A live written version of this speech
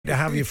to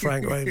have you,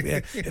 Frank. What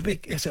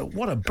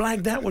a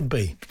blag that would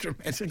be.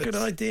 It's a good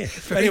idea.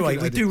 Anyway,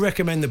 we do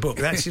recommend the book.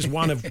 That's just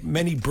one of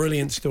many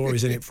brilliant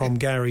stories in it from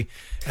Gary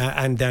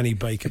and Danny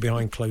Baker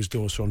behind closed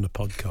doors from the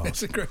podcast.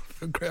 It's a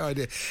great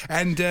idea.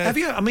 And have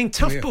you? I mean,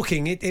 tough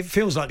booking. It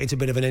feels like it's a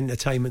bit of an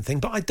entertainment thing,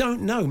 but I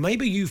don't know.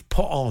 Maybe you've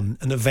put on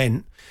an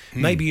event.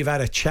 Maybe you've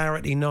had a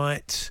charity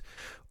night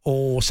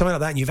or something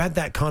like that, and you've had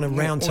that kind of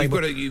round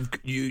table.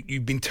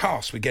 You've been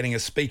tasked with getting a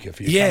speaker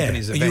for your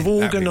company's event. You've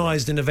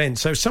organised an event.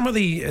 So some of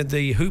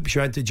the hoops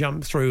you had to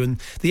jump through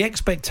and the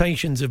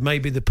expectations of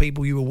maybe the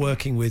people you were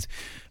working with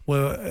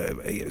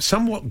were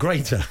somewhat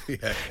greater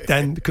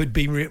than could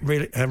be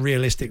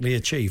realistically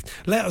achieved.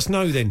 Let us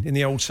know then in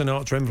the old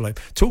Sinatra envelope.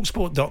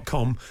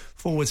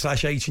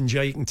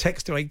 Talksport.com/H&J. You can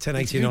text to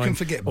 81089. You can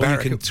forget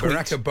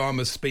Barack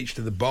Obama's speech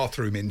to the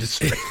bathroom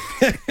industry.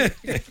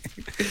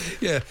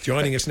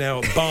 Joining us now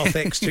at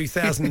BathX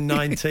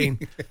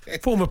 2019,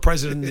 former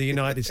President of the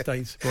United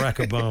States, Barack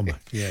Obama.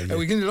 We're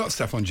going to do a lot of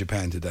stuff on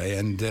Japan today.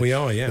 And we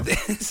are,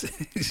 This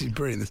is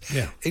brilliant.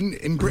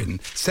 In Britain,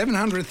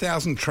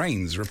 700,000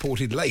 trains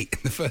reported late in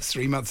the first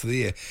 3 months of the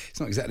year. It's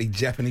not exactly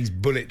Japanese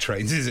bullet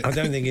trains, is it? I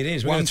don't think it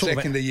is. 1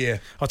 second a year.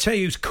 I'll tell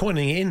you who's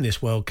coining it in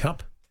this World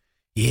Cup.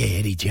 Yeah,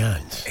 Eddie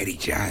Jones.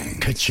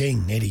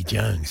 Ka-ching, Eddie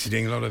Jones. He's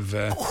doing a lot of...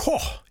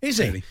 is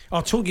he? Really?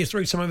 I'll talk you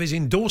through some of his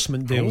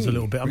endorsement deals a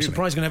little bit. I'm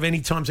surprised he's going to have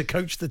any time to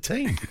coach the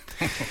team.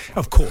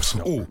 Of course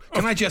not.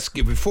 Can I just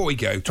give, before we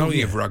go,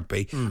 talking of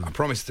rugby, I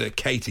promised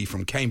Katie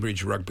from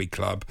Cambridge Rugby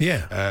Club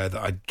that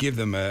I'd give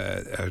them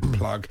a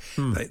plug.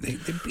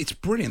 It's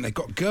brilliant. They've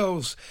got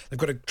girls, they've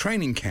got a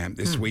training camp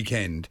this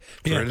weekend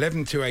for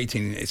 11 to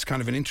 18. It's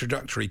kind of an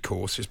introductory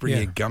course, just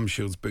bringing your gum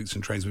shields, boots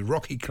and trains with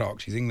Rocky Clark.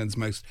 She's England's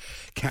most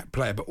capped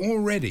player, but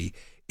already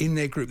in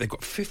their group they've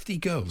got 50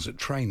 girls at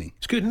training.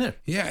 It's good, isn't it?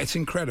 Yeah, it's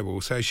incredible.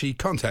 So she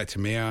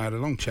contacted me. I had a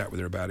long chat with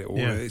her about it all.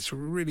 It's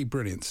really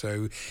brilliant.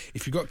 So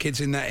if you've got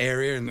kids in that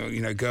area,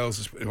 and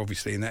girls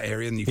obviously in that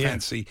area, and you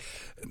fancy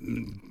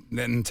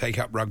then take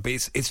up rugby,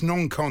 it's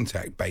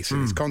non-contact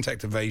basically. It's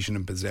contact evasion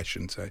and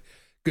possession. So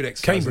good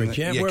exercise. Cambridge,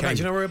 whereabouts? Do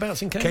you know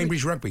whereabouts in Cambridge?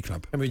 Cambridge Rugby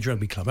Club. Cambridge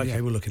Rugby Club.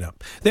 Okay, we'll look it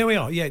up. There we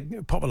are. Yeah,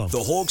 pop along. The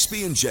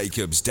Hawksbee and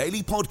Jacobs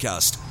Daily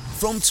Podcast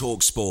from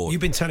TalkSport. You've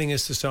been telling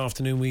us this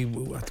afternoon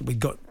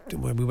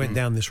when we went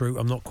down this route,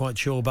 I'm not quite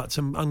sure, but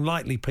some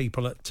unlikely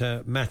people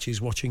at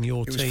matches watching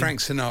your team. It was Frank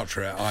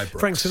Sinatra at Ibrox.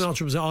 Frank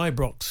Sinatra was at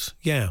Ibrox,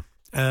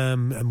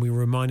 and we were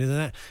reminded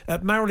of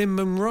that. Marilyn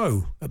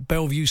Monroe at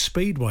Bellevue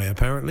Speedway,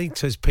 apparently,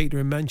 says Peter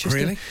in Manchester.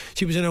 Really?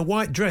 She was in a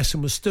white dress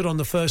and was stood on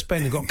the first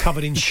bend and got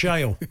covered in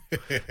shale.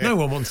 No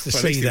one wants to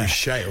see that.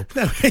 Shale.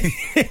 No.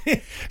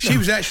 She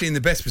was actually in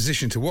the best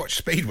position to watch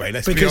Speedway,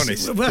 let's be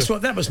honest. Well,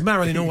 that was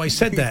Marilyn always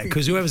said that,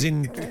 because whoever's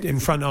in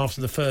front after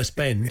the first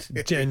bend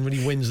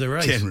generally wins the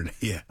race. Generally,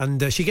 yeah.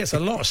 And she gets a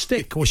lot of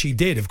stick, or she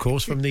did, of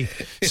course, from the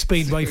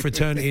Speedway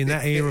fraternity in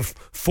that era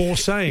for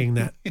saying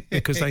that,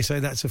 because they say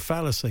that's a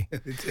fallacy.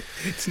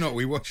 It's not.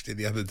 We watched it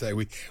the other day.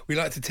 We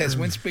like to test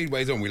when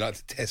Speedway's on. We like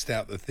to test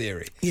out the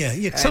theory.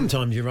 Yeah.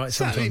 Sometimes you're right.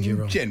 Sometimes you're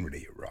wrong.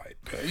 Generally, you're right.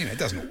 But it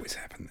doesn't always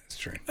happen. That's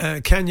true.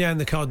 Kanye and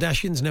the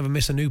Kardashians never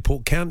miss a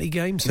Newport County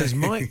game, says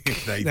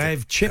Mike. They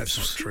have chips.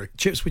 That's not true.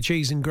 Chips with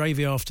cheese and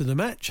gravy after the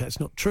match. That's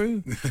not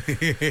true.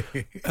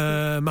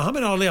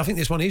 Muhammad Ali, I think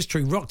this one is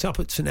true, rocked up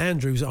at St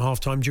Andrews at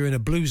halftime during a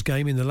Blues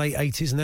game in the late 80s, and